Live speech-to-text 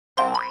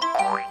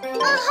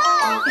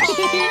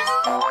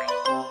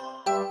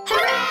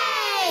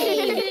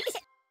Hooray!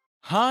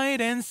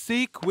 Hide and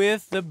seek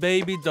with the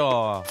baby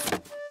doll.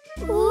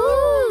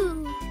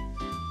 Ooh.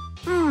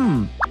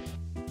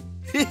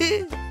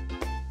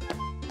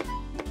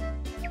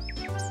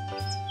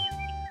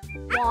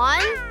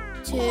 1,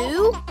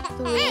 2,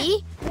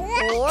 3,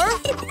 4,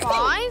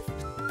 5.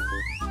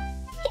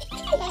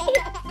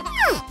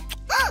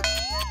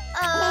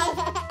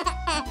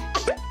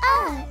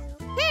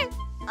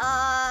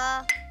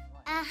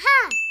 Aha.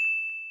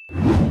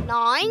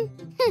 9,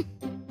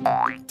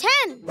 10.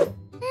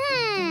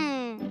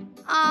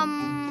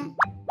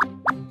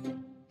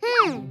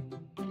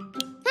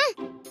 Huh?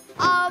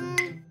 Oh.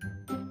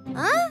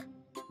 Huh?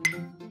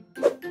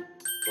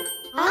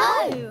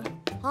 Oh.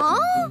 Oh.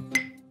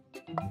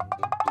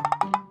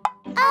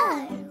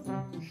 Huh?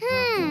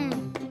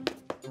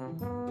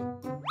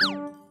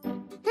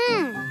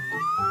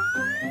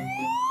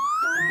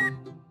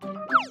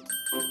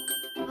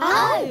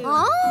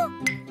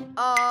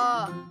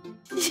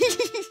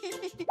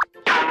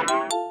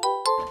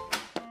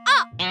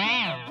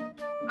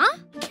 Huh?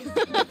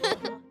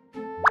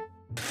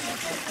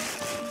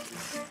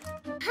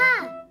 Ha.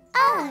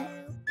 Oh.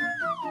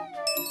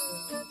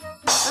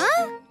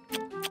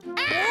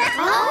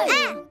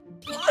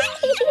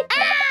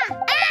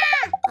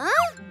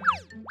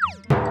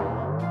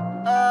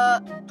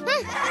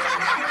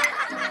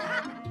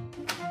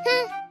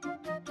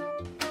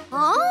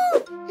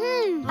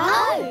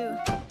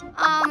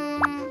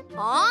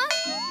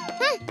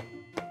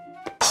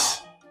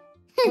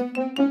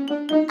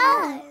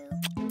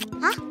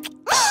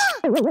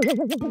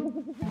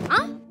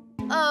 Huh?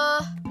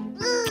 Oh.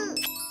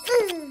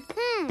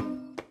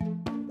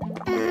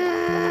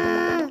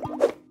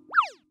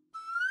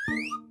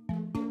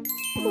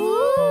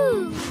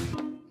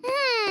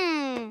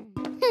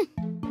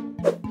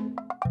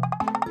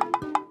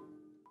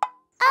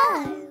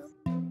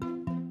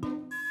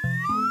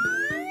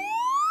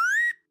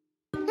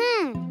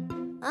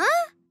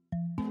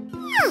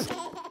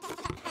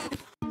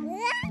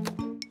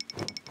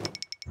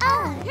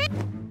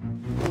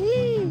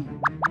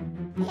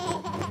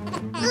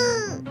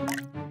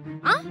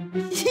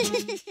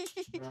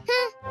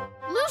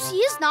 Lucy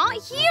is not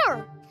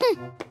here.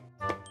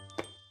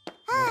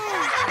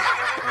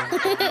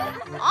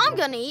 I'm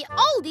gonna eat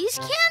all these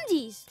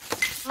candies.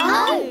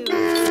 Oh.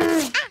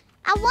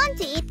 I want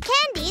to eat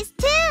candies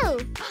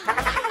too.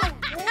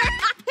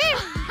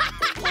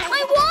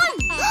 I won.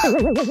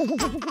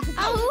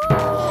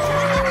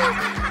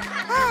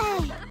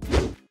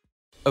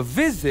 A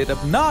visit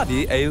of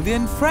naughty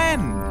alien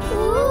friend.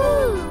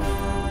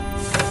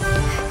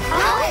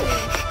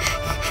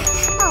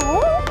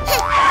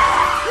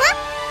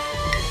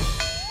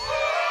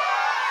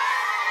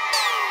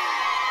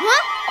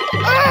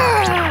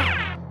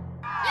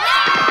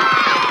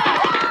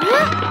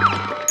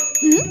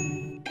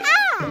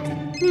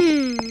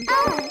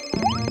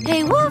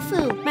 Hey,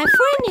 Wolfoo, my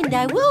friend and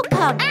I will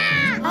come.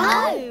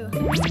 Oh.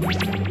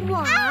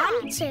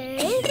 1, 2,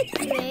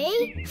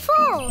 3,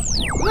 4.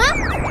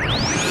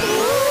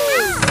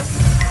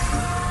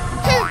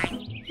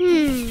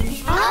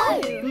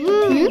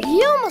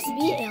 You must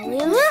be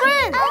Alien's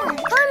friend.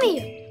 Come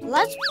here.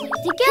 Let's play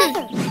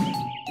together.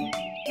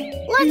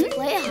 Let's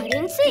play hide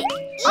and seek.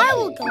 I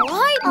will go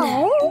hide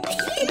now.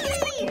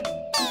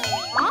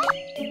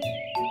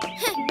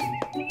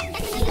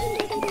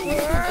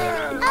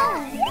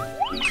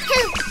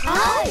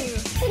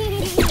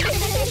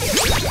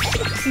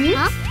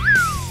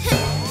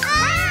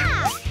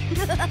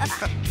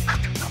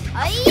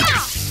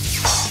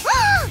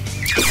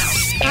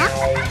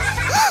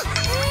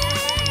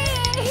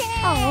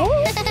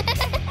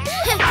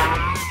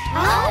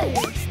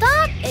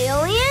 Stop,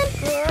 alien!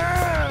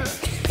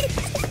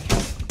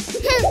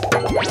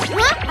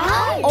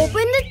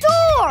 Open the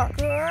door!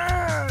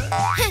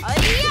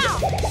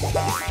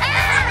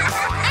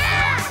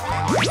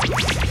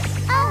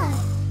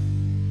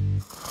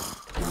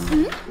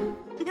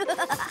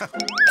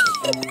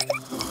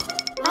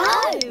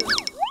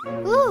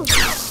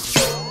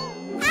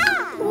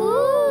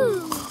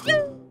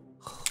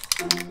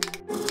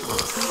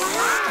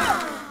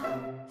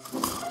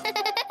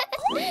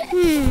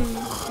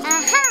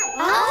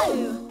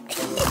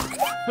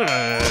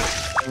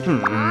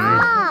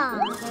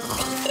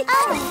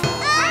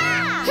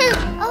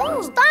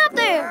 Stop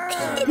there!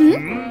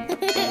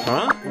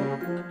 Huh?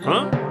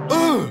 Huh?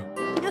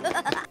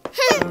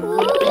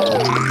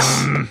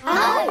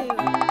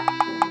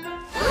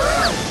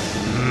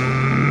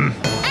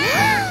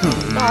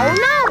 Oh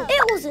no,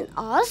 it wasn't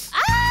us.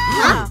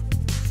 Huh?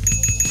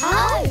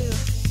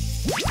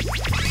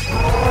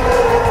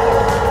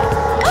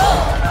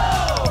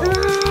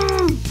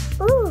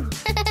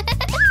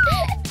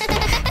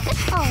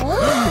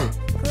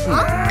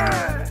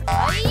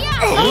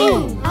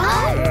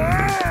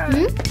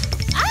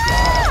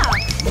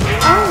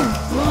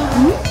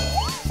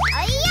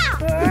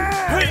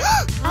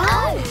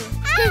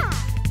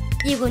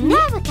 You will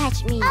never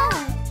catch me.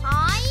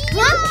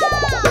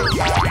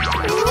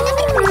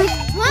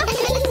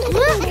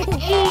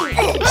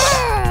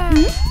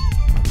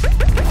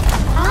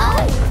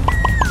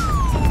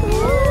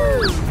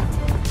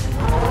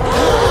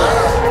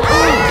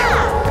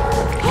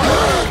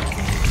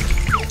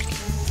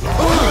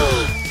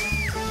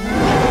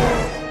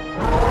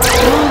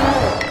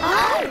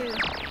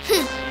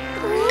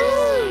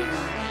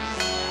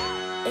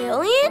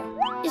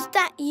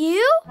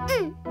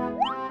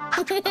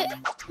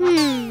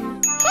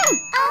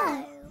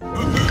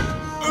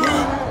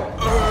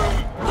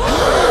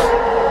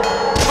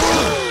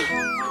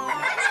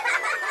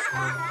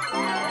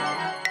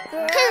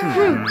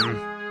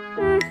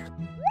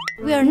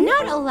 We are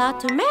not allowed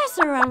to mess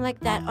around like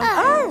that on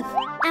Earth.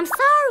 I'm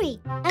sorry.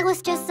 I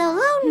was just so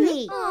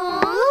lonely.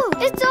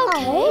 It's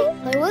okay.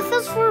 Play with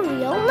us for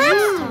real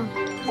next time.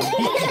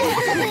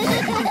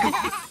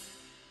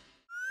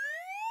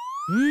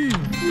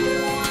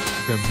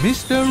 The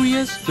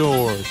mysterious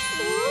doors.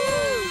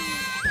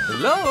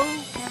 Hello?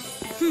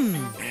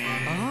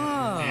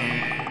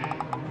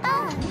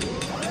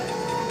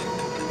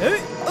 Hey,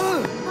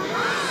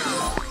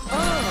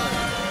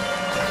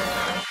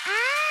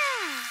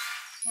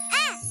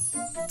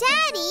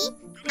 Daddy,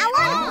 I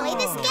want to play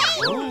this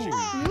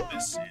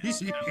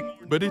game.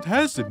 But it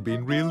hasn't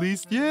been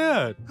released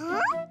yet.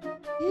 Huh?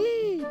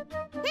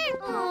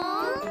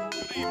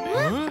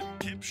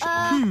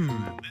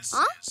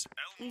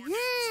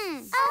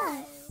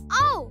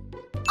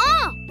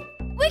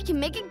 We can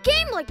make a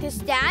game like this,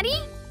 Daddy.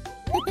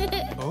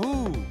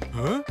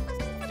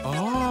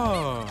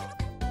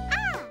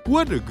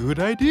 What a good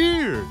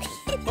idea.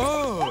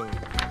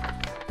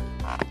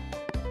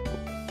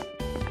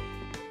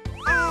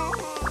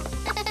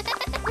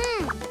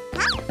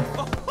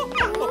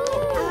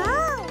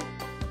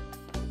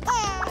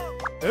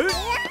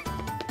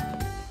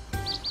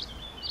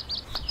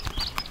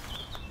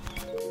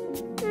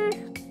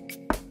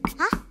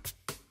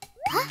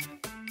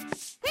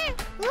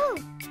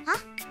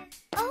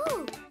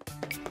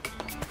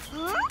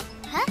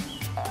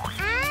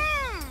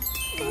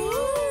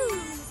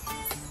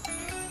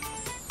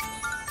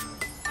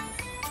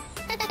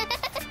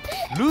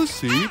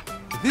 Lucy,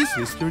 this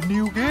is your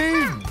new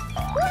game.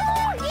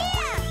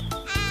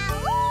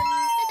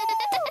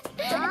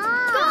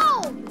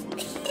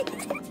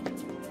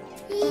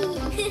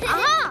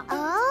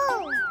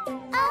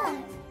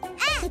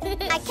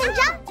 I can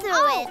jump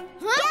through it.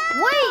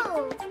 Wait.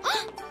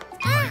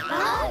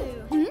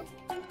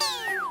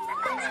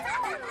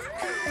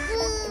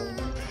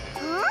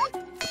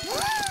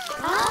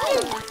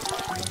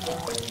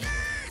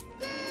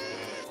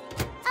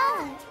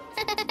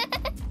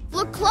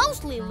 Look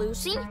closely,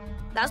 Lucy.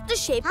 That's the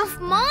shape of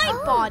my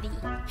body.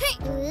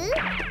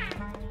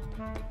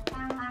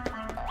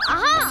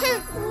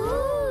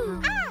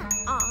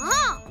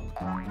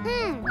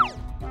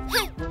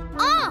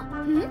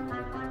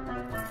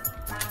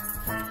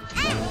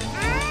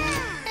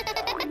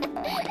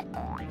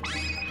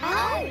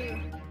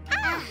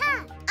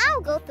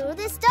 I'll go through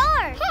this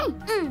door.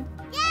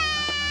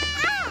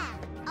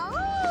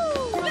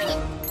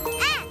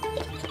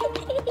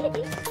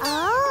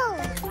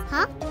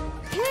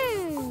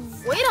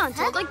 Wait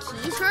until the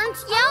key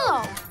turns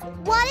yellow.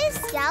 What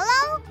is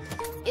yellow?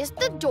 It's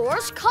the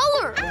door's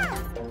color.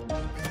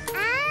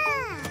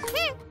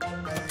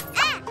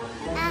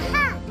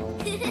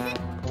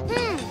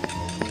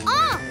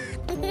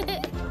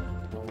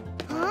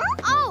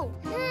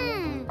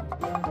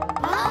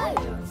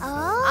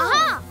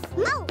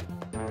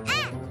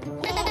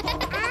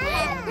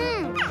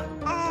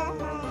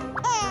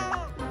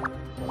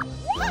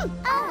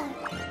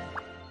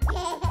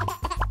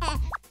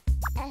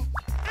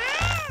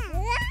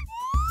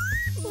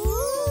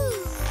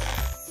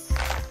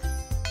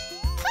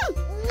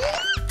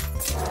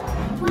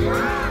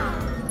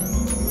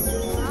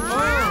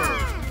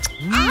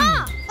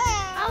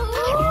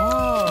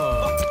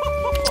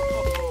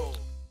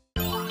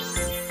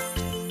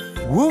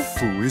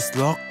 Wolfoo is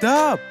locked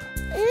up.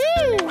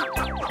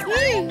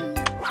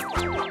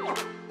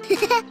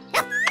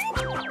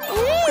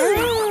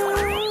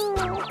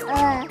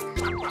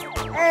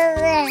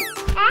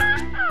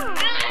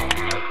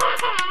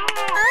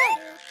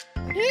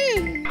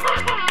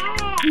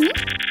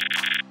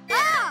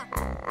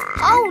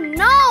 Oh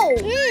no!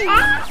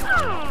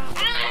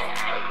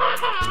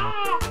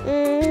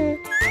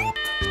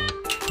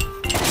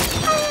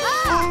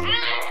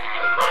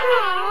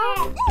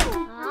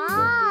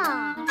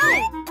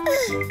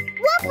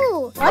 Wolfoo,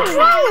 what's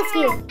wrong with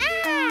you?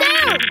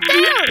 Down!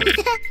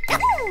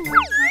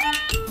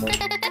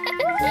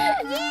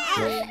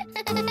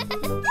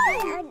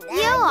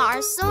 You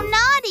are so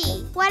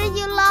naughty. Why did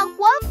you lock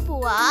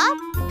Wolfoo up?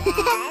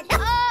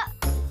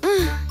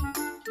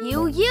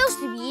 You used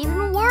to be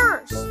even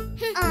worse.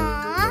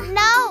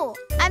 No,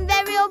 I'm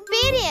very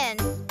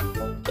obedient.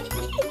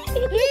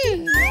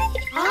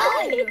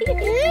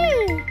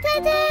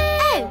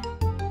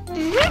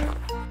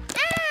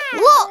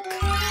 Look!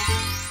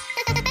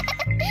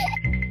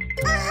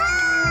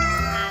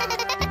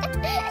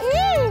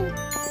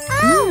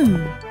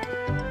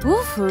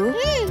 Wolfoo,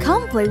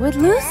 come play with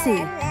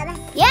Lucy.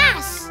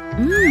 Yes!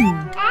 Lucy!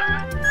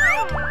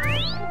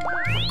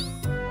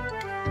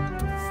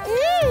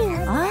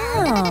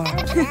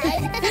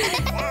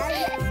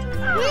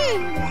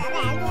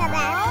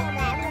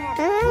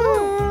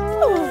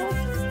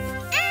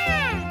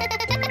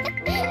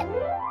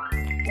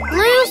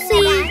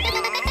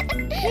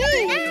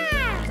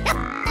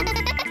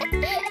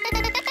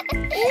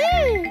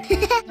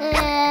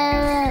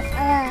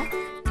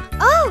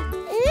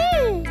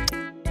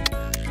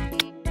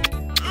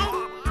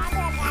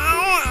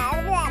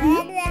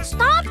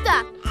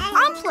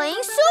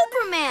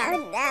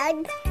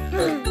 Superman.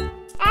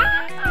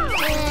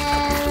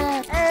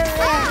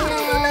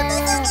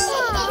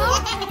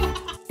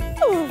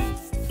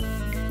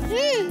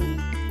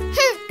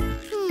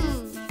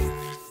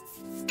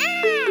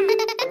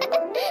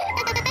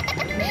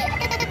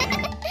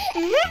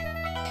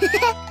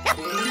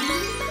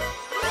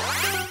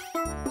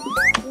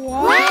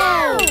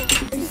 Wow!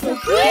 It's so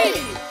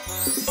pretty!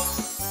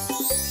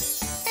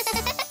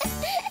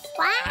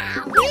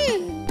 Wow!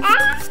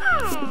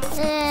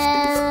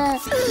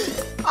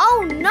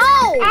 Oh no!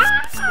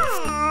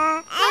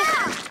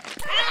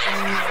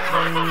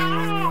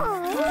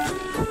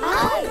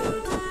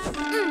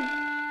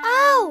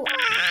 Oh!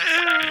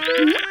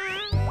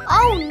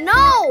 Oh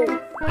no!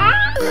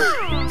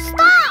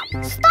 Stop!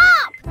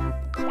 Stop!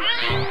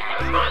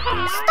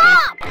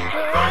 Stop!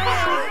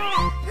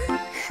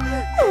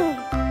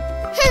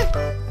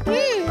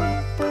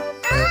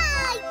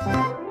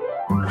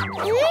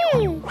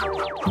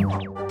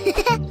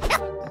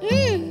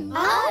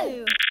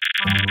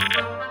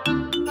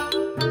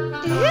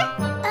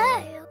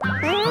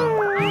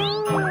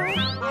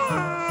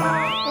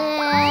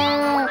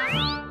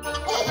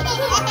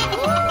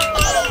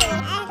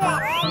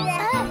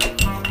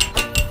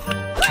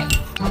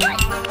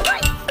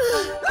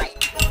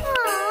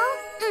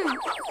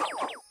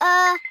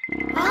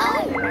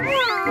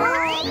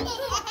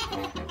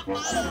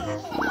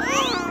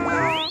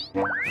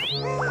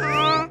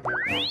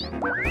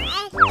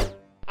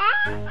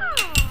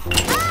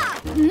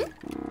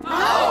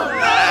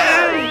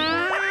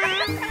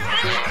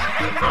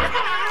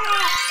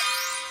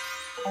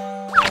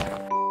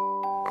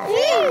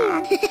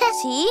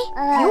 See?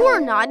 You were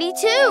naughty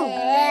too.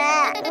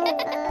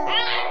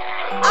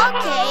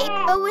 Okay,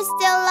 but we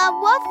still love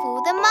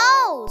Wolfoo the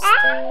most.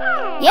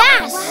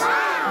 Yes!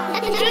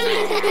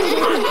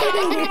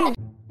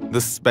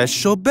 The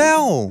special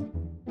bell.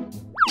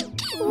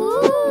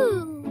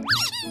 Ooh.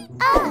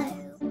 Oh.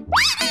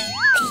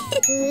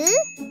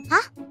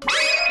 Huh?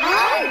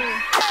 Oh.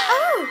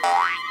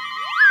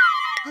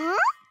 Oh.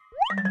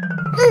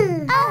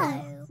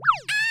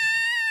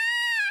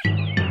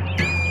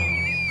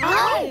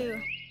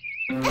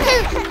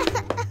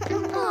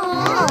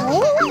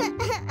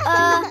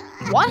 Huh?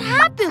 What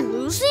happened,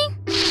 Lucy?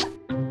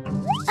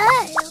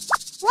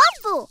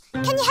 Wolfoo,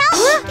 can you help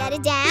me get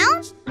it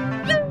down?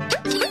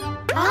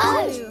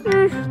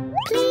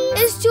 Please.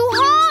 It's too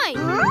high.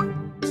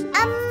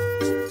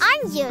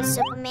 Aren't you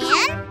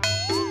Superman?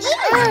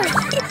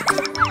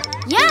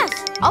 Yes,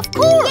 of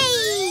course.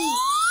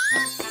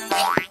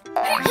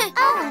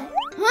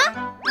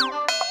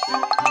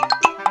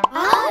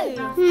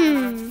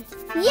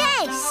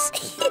 Yes.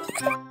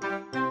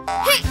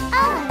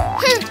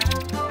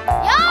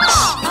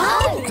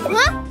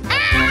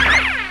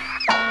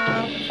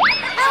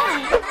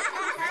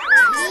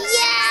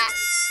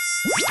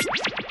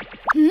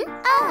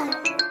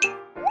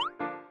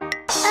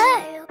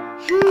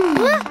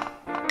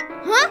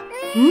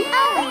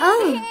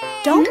 Oh,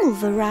 don't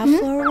move around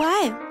for a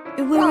while.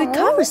 It will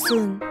recover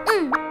soon.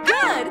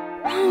 Good.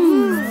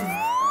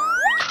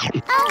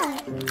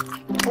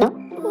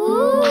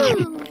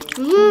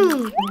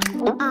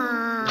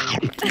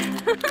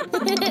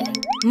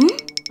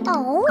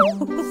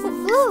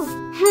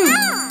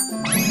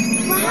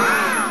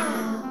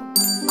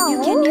 You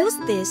can use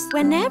this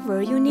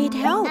whenever you need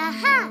help.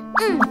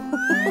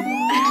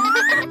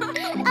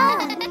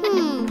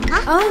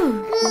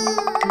 Oh.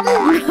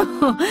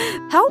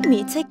 Help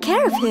me take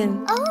care of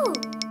him. Oh.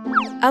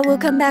 I will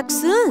come back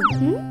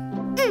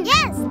soon.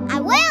 Yes, I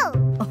will.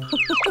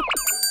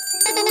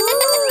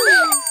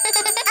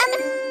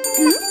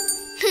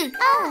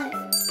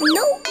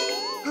 No.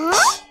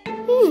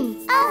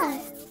 Huh?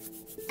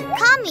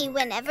 Call me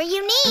whenever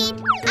you need.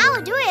 I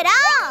will do it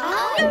all.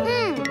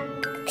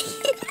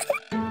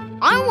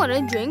 I want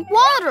to drink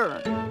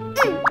water.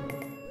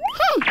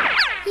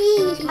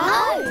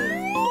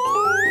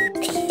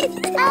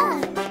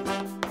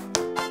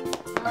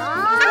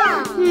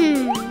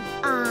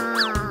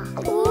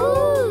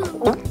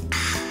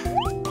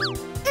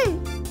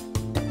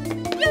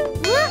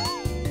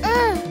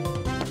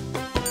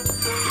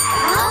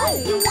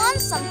 You want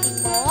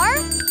something more?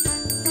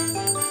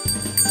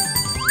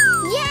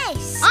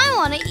 Yes. I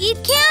want to eat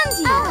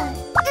candy.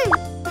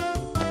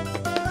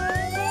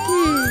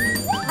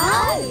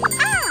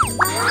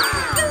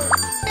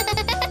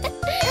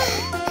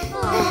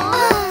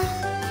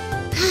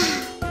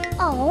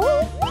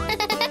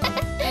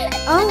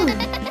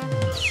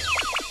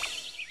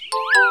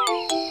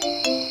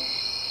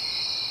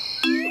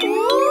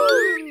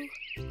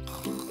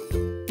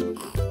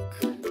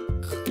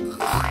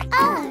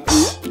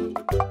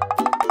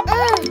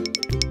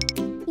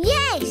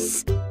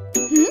 Yes.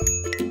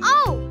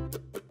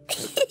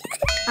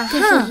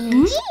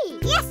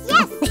 Yes,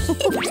 yes.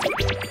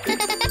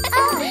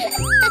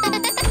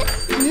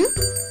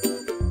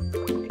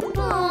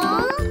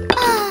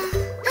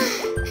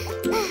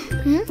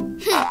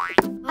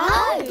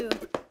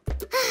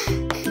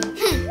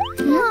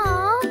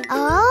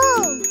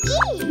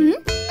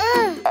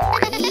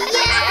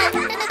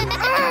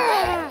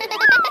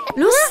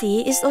 Lucy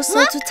is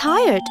also too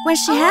tired when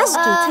she has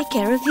to take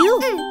care of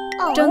you.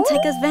 Don't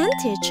take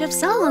advantage of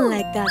someone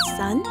like that,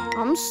 son.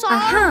 I'm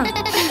sorry.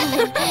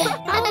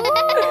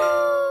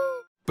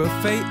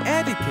 Buffet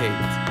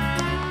etiquette.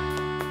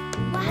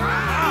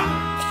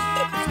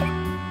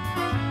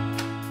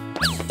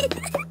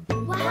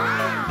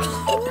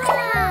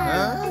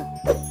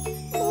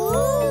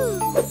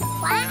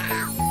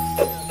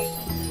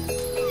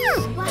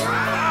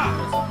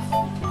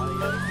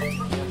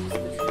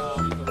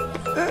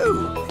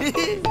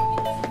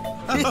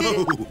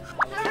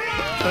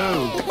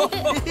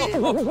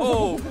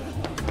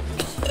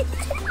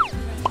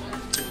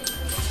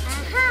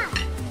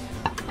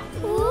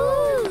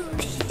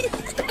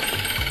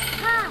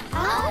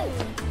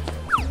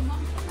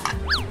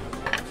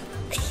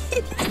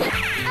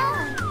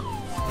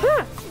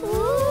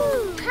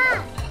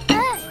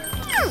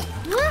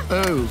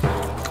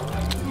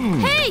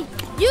 Hey,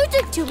 you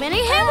took too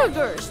many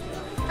hamburgers.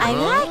 I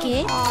like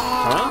it.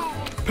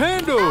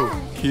 Pando,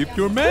 keep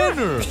your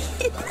manners.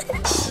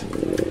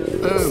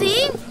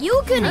 See,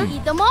 you couldn't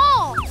eat them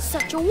all.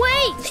 Such a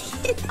waste.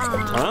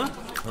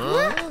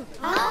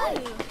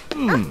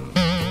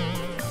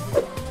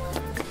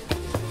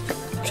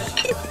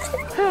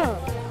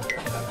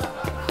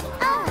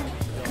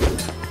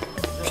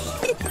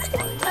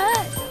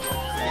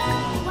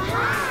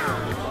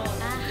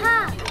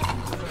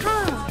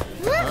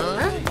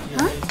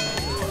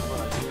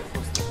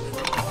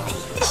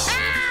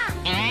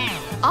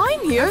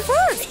 I'm here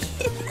first.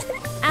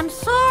 I'm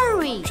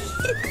sorry.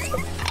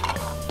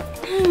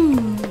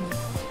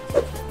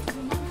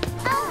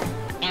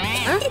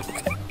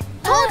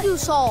 Told you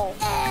so.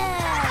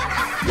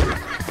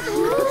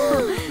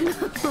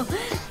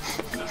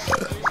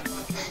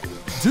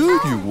 Do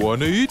you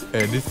want to eat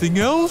anything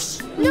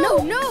else? No.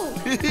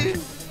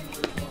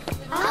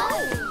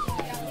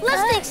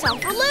 Let's take some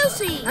for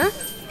Lucy.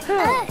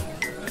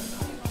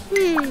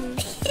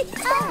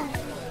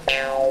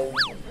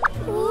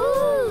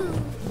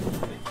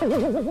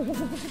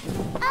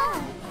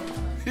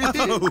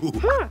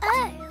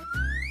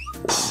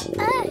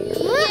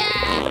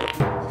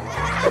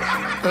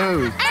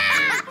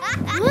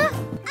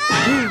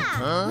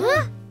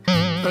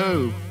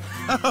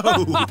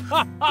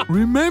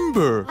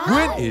 Remember,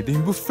 when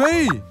eating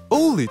buffet,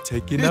 only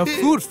take enough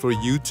food for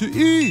you to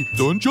eat.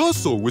 Don't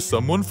jostle with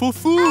someone for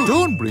food.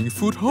 Don't bring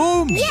food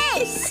home.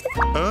 Yes!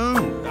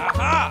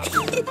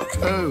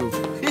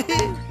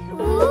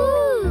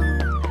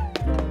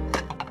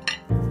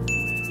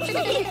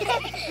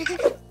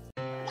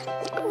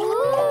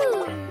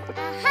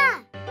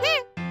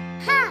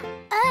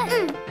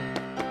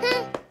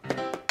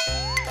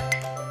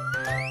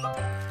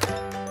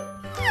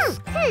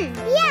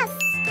 Yes!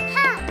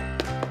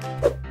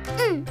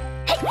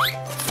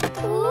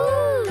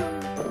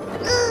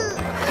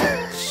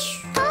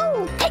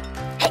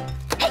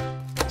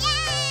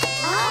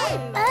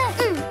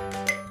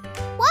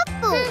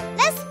 Wolfoo,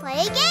 let's play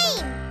a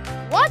game.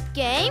 What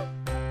game?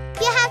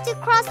 You have to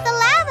cross the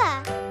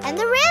lava and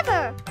the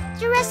river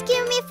to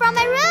rescue me from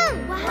my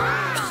room.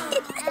 Wow!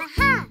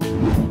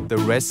 The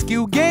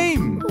rescue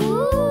game.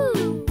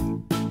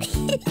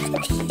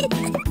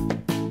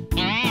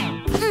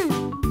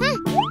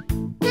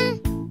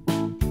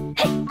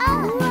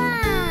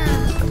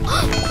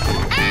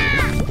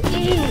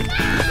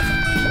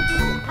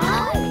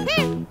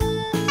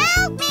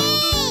 Help me!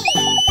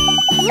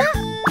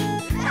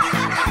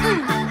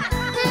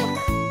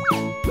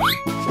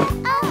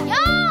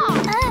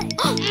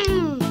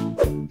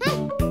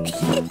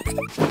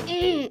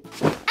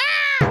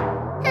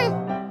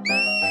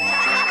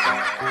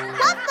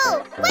 Wolfoo,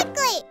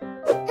 quickly!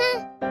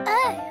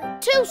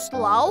 Too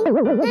slow.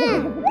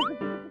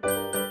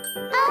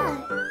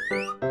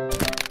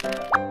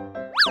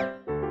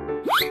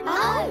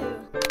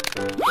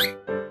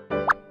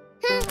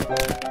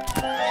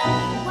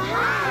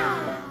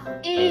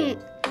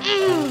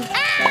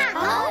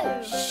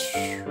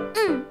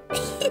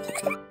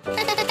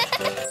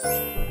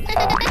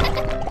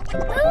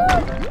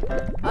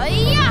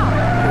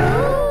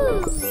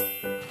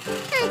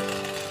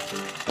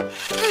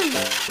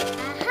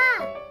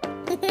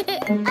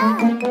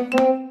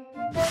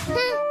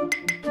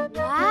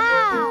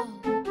 Wow!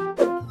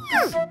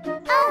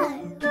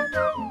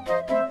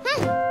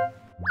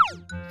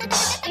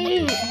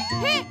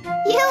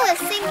 You will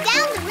sink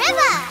down the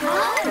river.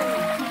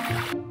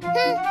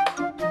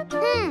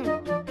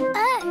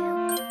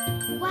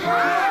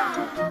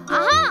 Wow!